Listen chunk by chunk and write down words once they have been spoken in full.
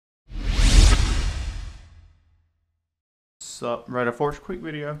What's up? Right, a first quick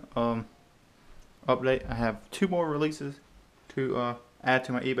video update. I have 2 more releases to add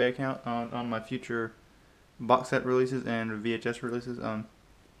to my eBay account on my future box set releases and VHS releases.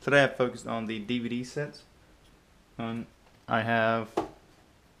 Today I focused on the DVD sets. I have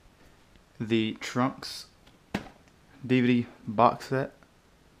the Trunks DVD box set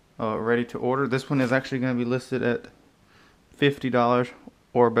ready to order. This one is actually going to be listed at $50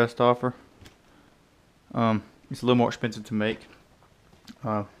 or best offer. It's a little more expensive to make.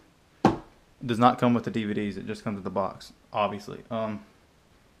 It does not come with the DVDs. It just comes with the box, obviously. And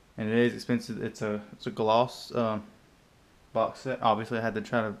it is expensive. It's a gloss box set. Obviously, I had to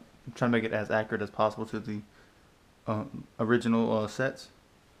try to make it as accurate as possible to the original sets.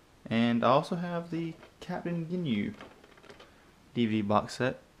 And I also have the Captain Ginyu DVD box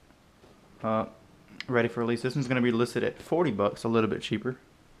set ready for release. This one's going to be listed at $40, a little bit cheaper.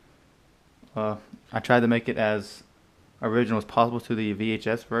 I tried to make it as original as possible to the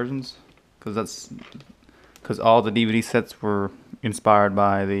VHS versions, because all the DVD sets were inspired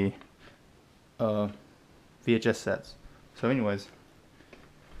by the VHS sets. So anyways,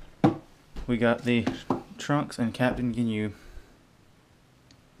 we got the Trunks and Captain Ginyu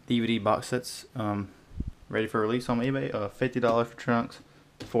DVD box sets ready for release on eBay. $50 for Trunks,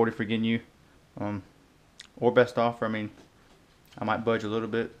 $40 for Ginyu, or best offer. I mean, I might budge a little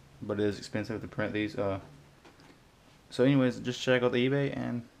bit, but it is expensive to print these. So anyways, just check out the eBay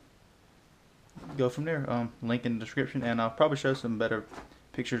and go from there. Link in the description, and I'll probably show some better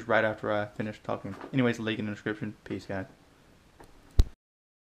pictures right after I finish talking. Anyways, link in the description. Peace, guys.